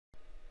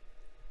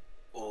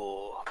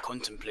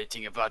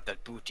contemplating about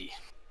that booty.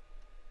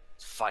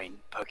 Fine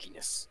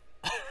perkiness.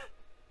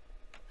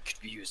 Could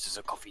be used as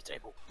a coffee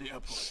table. The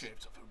apple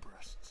shapes of her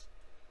breasts.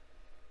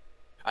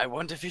 I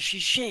wonder if she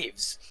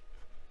shaves.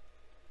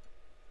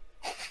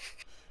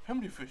 How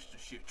many fish does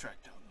she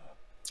attract down there?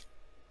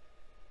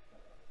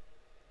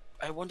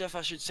 I wonder if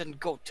I should send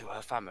goat to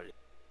her family.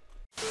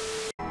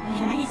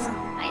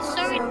 I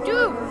saw it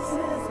do!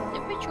 The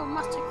ritual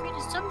must have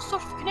created some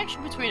sort of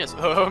connection between us. You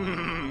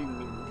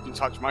can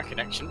touch my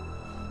connection.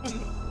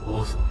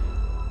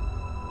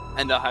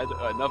 And I had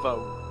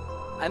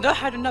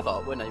another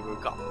when I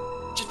woke up.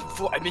 Just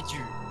before I met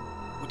you.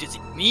 What does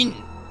it mean?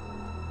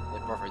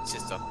 They're brother and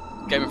sister.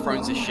 Game of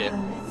Thrones is shit.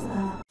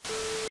 Oh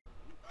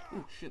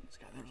shit, this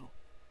guy there's all.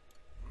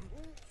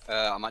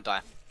 I might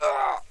die.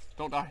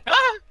 Don't die.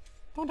 Ah!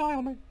 Don't die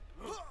on me.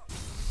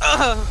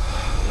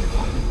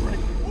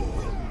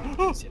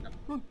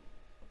 Run.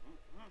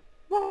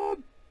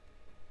 Run.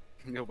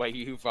 The way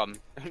you run.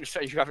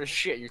 So you have a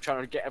shit, you're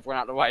trying to get everyone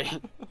out of the way.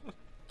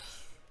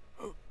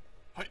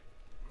 Hey.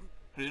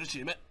 Hey, did you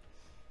see me?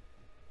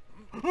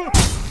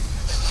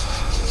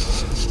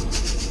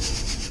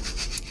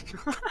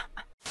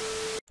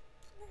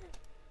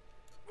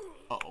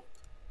 Uh-oh.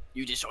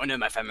 You dishonor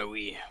my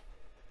family.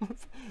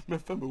 My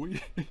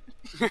family.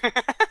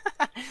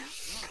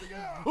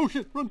 Oh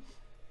shit, run!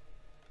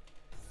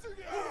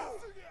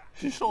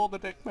 She saw the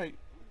dick, mate.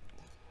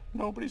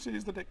 Nobody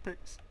sees the dick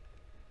pics.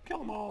 Kill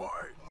them all.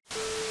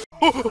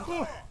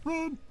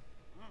 Run!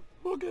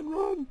 Fucking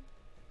run!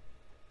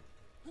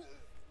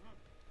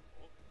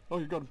 Oh,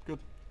 you got him. Good.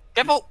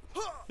 Careful!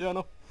 Yeah, I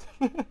know.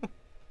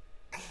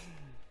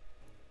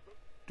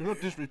 Do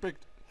not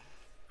disrespect.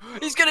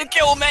 He's gonna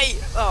kill me!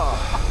 Oh.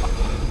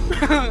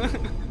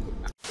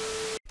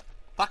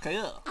 Fuck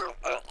yeah.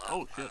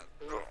 Oh shit.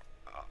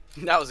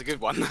 That was a good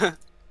one.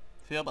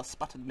 He almost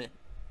spotted me.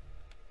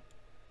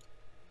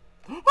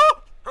 Run!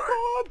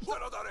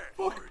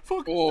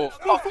 Fuck! Oh,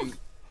 fucking.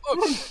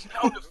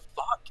 How the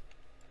fuck?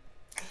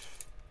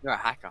 You're a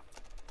hacker.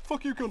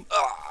 Fuck you, cunt!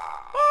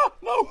 Ah!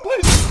 No,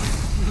 please!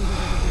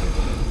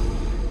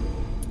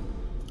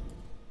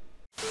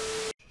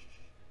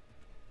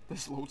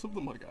 There's loads of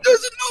them, my guy.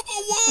 There's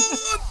another one!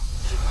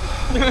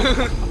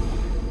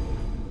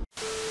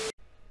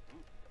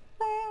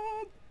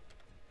 Run!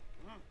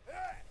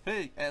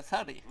 Hey,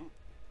 howdy.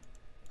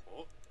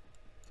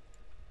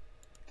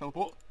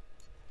 Teleport.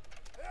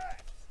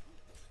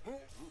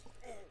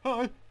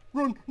 Hi!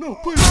 Run! No,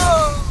 please!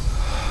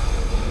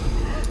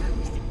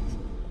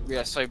 We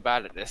are so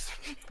bad at this.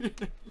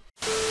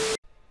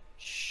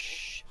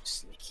 Shh,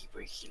 sneaky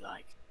breaky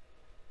like.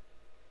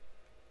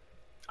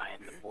 I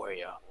am the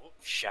warrior of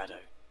shadow.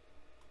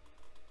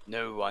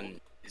 No one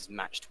is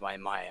matched by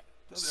my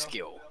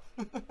skill.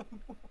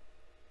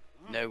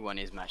 No one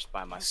is matched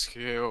by my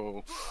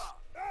skill.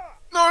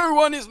 No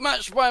one is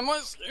matched by my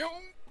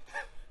skill.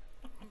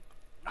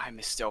 I'm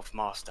a stealth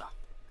master.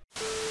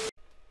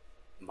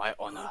 My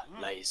honor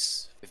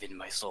lies within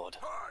my sword.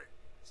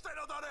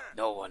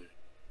 No one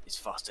is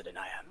faster than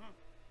I am.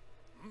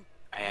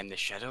 I am the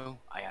shadow,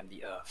 I am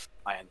the earth,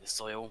 I am the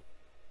soil,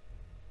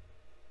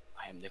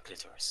 I am the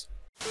clitoris.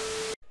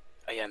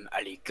 I am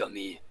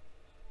ARAGAMI.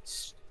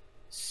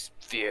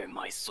 Fear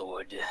my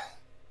sword.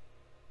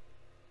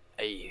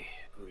 I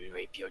will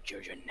rape your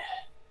children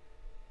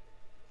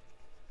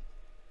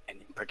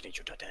and impregnate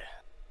your daughter.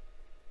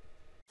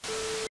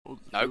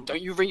 No,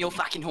 don't you ring your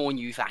fucking horn,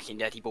 you fucking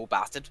dirty ball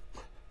bastard.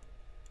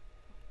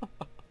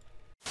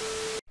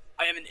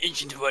 I am an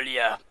ancient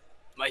warrior.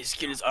 My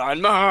skill is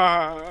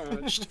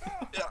unmatched.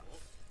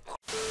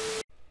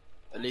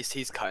 At least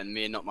he's cutting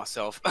me and not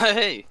myself.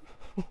 Hey!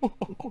 Do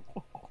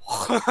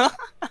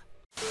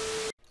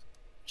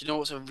you know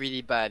what's a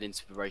really bad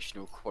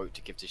inspirational quote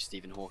to give to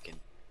Stephen Hawking?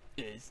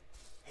 Yes.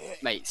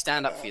 Mate,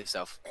 stand up for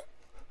yourself.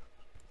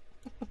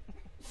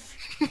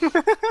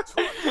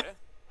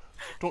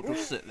 Don't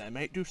just sit there,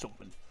 mate. Do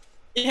something.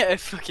 Yeah,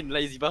 fucking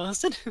lazy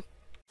bastard.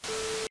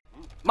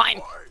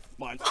 Mine!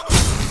 Mine.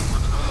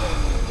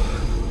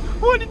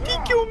 Why did he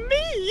kill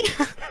me?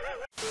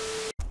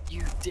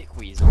 You dick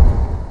weasel.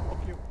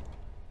 Fuck you.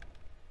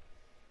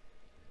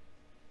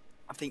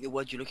 I think the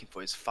word you're looking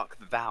for is fuck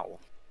the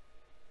vowel.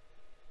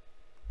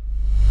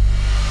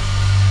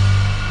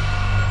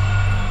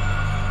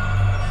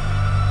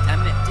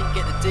 Damn it, didn't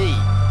get the D.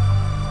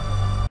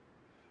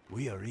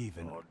 We are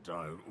even. I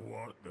don't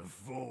want the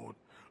Ford.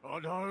 I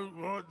don't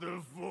want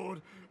the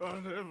Ford. I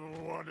never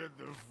wanted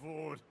the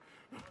Ford.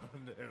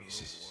 Is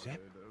this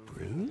Sepp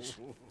Bruce?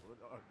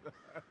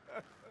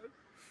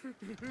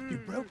 You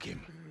broke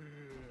him.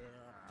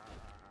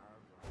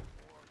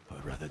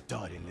 I'd rather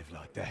die than live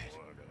like that.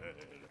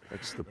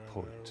 That's the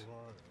point.